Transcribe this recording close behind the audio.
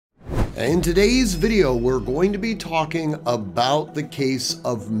In today's video, we're going to be talking about the case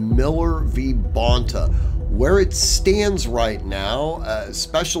of Miller v. Bonta, where it stands right now,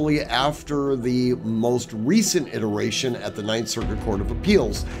 especially after the most recent iteration at the Ninth Circuit Court of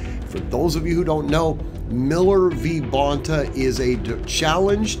Appeals. For those of you who don't know, Miller v. Bonta is a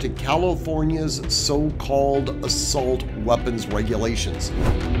challenge to California's so-called assault weapons regulations.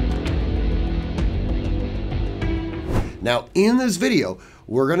 Now, in this video,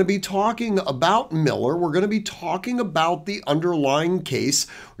 we're going to be talking about Miller. We're going to be talking about the underlying case.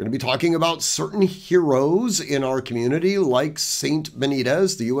 We're going to be talking about certain heroes in our community like St.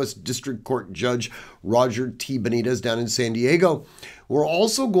 Benitez, the U.S. District Court Judge Roger T. Benitez down in San Diego. We're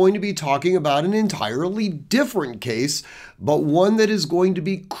also going to be talking about an entirely different case, but one that is going to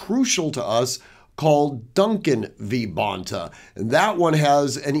be crucial to us, called Duncan v. Bonta. And that one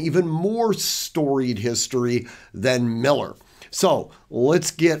has an even more storied history than Miller. So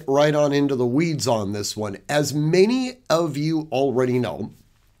let's get right on into the weeds on this one. As many of you already know,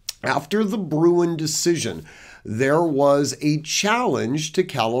 after the Bruin decision, there was a challenge to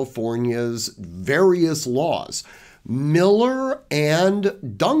California's various laws. Miller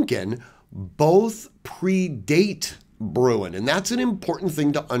and Duncan both predate Bruin, and that's an important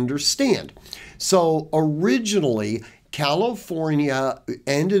thing to understand. So originally, California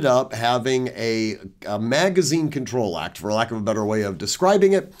ended up having a Magazine Control Act, for lack of a better way of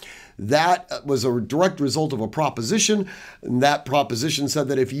describing it. That was a direct result of a proposition. And that proposition said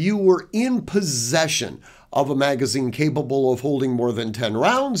that if you were in possession of a magazine capable of holding more than 10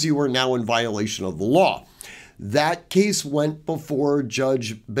 rounds, you were now in violation of the law. That case went before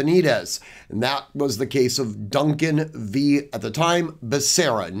Judge Benitez, and that was the case of Duncan v. at the time,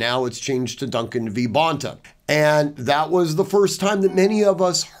 Becerra. Now it's changed to Duncan v. Bonta. And that was the first time that many of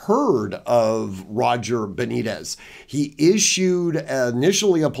us heard of Roger Benitez. He issued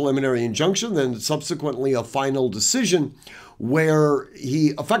initially a preliminary injunction, then subsequently a final decision where he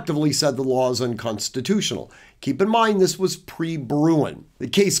effectively said the law is unconstitutional. Keep in mind, this was pre-Bruin. The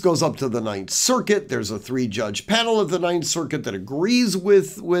case goes up to the Ninth Circuit. There's a 3-judge panel of the Ninth Circuit that agrees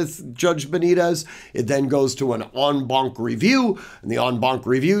with Judge Benitez. It then goes to an en banc review, and the en banc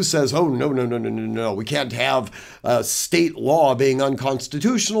review says, oh, no, we can't have state law being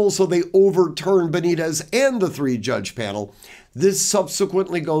unconstitutional, so they overturn Benitez and the 3-judge panel. This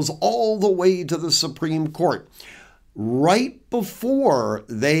subsequently goes all the way to the Supreme Court. Right before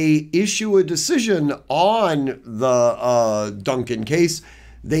they issue a decision on the Duncan case,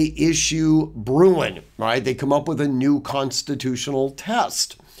 they issue Bruin, right? They come up with a new constitutional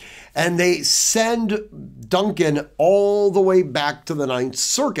test. And they send Duncan all the way back to the Ninth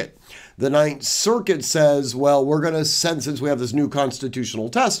Circuit. The Ninth Circuit says, well, we're going to send, since we have this new constitutional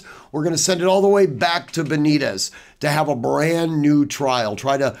test, we're going to send it all the way back to Benitez to have a brand new trial,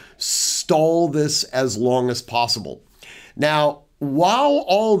 try to stall this as long as possible. Now, while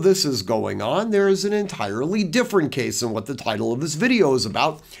all this is going on, there is an entirely different case than what the title of this video is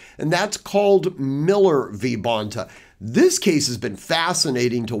about, and that's called Miller v. Bonta. This case has been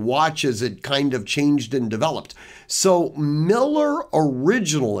fascinating to watch as it kind of changed and developed. So Miller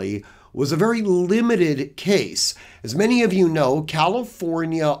originally was a very limited case. As many of you know,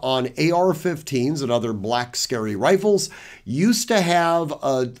 California on AR-15s and other black scary rifles used to have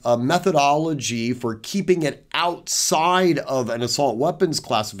a methodology for keeping it outside of an assault weapons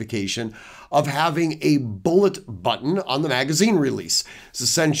classification of having a bullet button on the magazine release. It's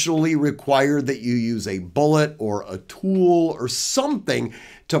essentially required that you use a bullet or a tool or something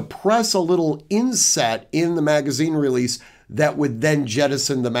to press a little inset in the magazine release that would then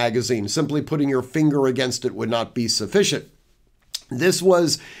jettison the magazine. Simply putting your finger against it would not be sufficient. This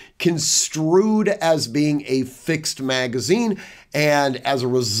was construed as being a fixed magazine, and as a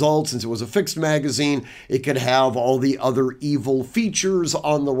result, since it was a fixed magazine, it could have all the other evil features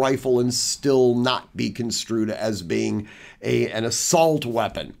on the rifle and still not be construed as being an assault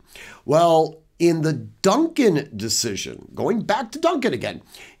weapon. Well, in the Duncan decision, going back to Duncan again,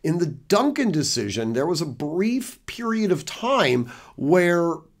 in the Duncan decision, there was a brief period of time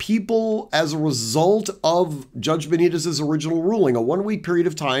where people, as a result of Judge Benitez's original ruling, a 1-week period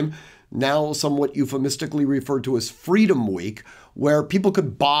of time, now somewhat euphemistically referred to as Freedom Week, where people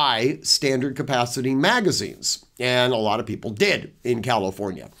could buy standard capacity magazines. And a lot of people did in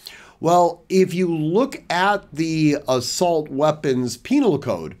California. Well, if you look at the assault weapons penal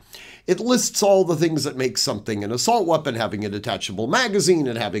code, it lists all the things that make something an assault weapon, having a detachable magazine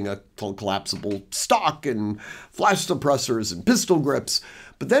and having a collapsible stock and flash suppressors and pistol grips.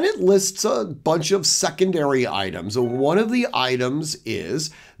 But then it lists a bunch of secondary items. And one of the items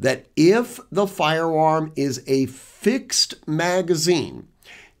is that if the firearm is a fixed magazine,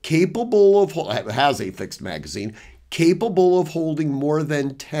 capable of, has a fixed magazine, capable of holding more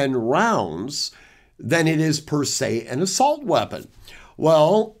than 10 rounds, then it is per se an assault weapon.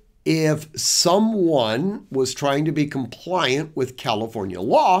 Well, if someone was trying to be compliant with California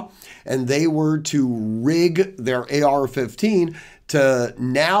law and they were to rig their AR-15 to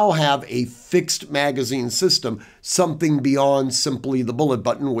now have a fixed magazine system, something beyond simply the bullet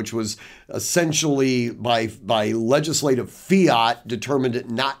button, which was essentially by legislative fiat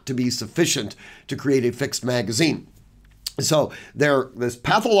determined not to be sufficient to create a fixed magazine. So they're this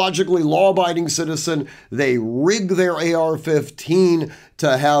pathologically law-abiding citizen. They rig their AR-15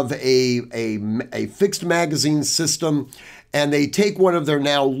 to have a fixed magazine system, and they take one of their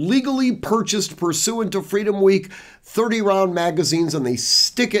now legally purchased, pursuant to Freedom Week, 30-round magazines, and they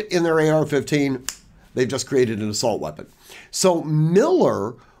stick it in their AR-15. They've just created an assault weapon. So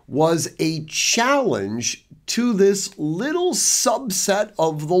Miller was a challenge to this little subset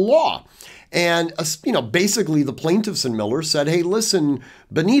of the law. And, basically the plaintiffs in Miller said, hey, listen,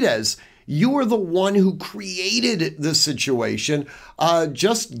 Benitez, you are the one who created this situation.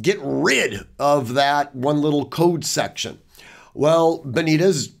 Just get rid of that one little code section. Well,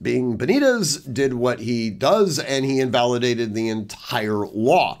 Benitez, being Benitez, did what he does, and he invalidated the entire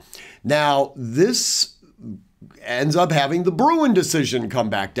law. Now, this ends up having the Bruin decision come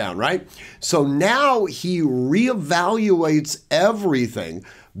back down, right? So now he reevaluates everything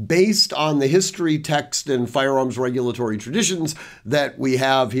based on the history, text, and firearms regulatory traditions that we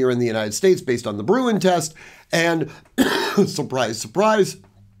have here in the United States based on the Bruin test, and surprise, surprise,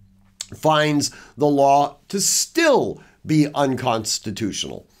 finds the law to still be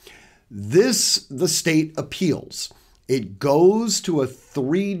unconstitutional. The state appeals. It goes to a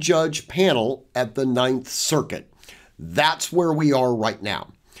 3-judge panel at the 9th Circuit. That's where we are right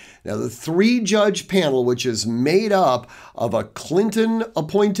now. Now, the 3-judge panel, which is made up of a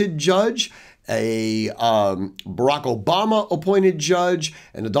Clinton-appointed judge, a Barack Obama-appointed judge,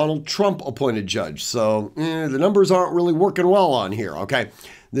 and a Donald Trump-appointed judge. So the numbers aren't really working well on here, okay?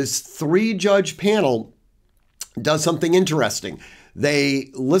 This 3-judge panel does something interesting.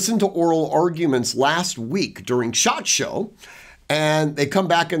 They listened to oral arguments last week during SHOT Show, and they come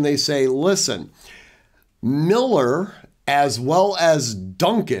back and they say, listen, Miller as well as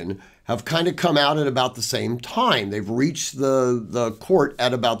Duncan have kind of come out at about the same time. They've reached the court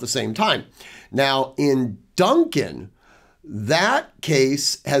at about the same time. Now, in Duncan, that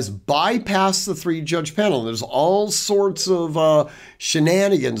case has bypassed the 3-judge panel. There's all sorts of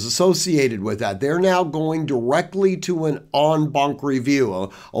shenanigans associated with that. They're now going directly to an en banc review,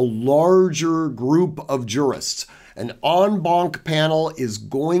 a larger group of jurists. An en banc panel is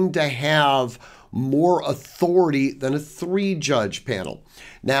going to have more authority than a 3-judge panel.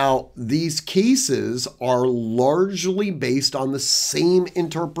 Now, these cases are largely based on the same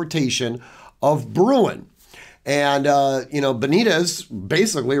interpretation of Bruin. And, Benitez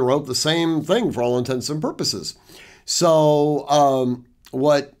basically wrote the same thing for all intents and purposes. So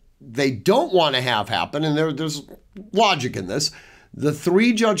what they don't want to have happen, and there's logic in this, the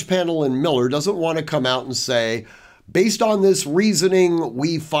 3-judge panel in Miller doesn't want to come out and say, based on this reasoning,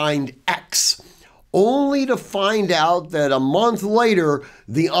 we find X, only to find out that a month later,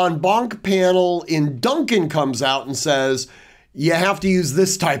 the en banc panel in Duncan comes out and says, you have to use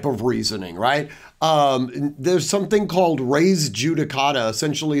this type of reasoning, right? There's something called res judicata.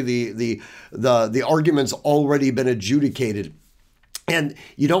 Essentially, the argument's already been adjudicated. And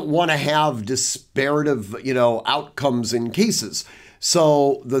you don't want to have disparative, outcomes in cases.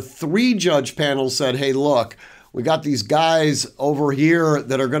 So the 3-judge panel said, hey, look, we got these guys over here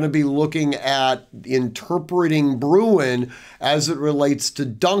that are going to be looking at interpreting Bruin as it relates to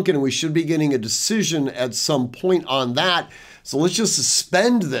Duncan. We should be getting a decision at some point on that. So let's just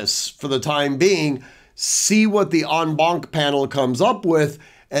suspend this for the time being, see what the en banc panel comes up with,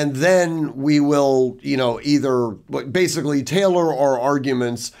 and then we will, either basically tailor our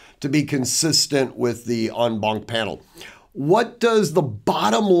arguments to be consistent with the en banc panel. What does the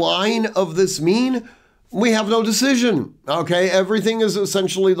bottom line of this mean? We have no decision, okay? Everything is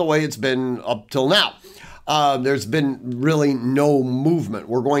essentially the way it's been up till now. There's been really no movement.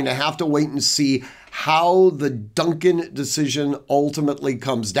 We're going to have to wait and see how the Duncan decision ultimately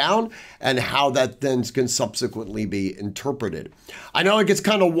comes down and how that then can subsequently be interpreted. I know it gets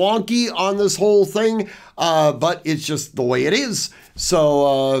kind of wonky on this whole thing, but it's just the way it is.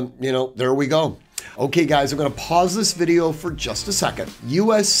 So, there we go. Okay, guys, I'm going to pause this video for just a second.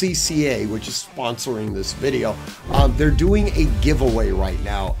 USCCA, which is sponsoring this video, they're doing a giveaway right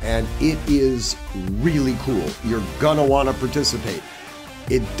now, and it is really cool. You're going to want to participate.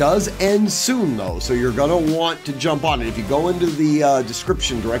 It does end soon though, so you're gonna want to jump on it. If you go into the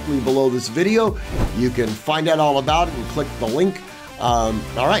description directly below this video, you can find out all about it and click the link. All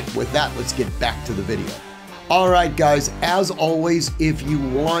right, with that, let's get back to the video. All right, guys, as always, if you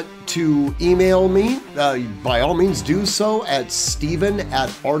want to email me, by all means do so at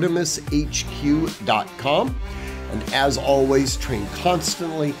steven@artemishq.com. And as always, train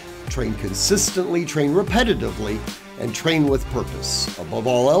constantly, train consistently, train repetitively, and train with purpose. Above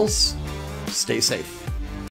all else, stay safe.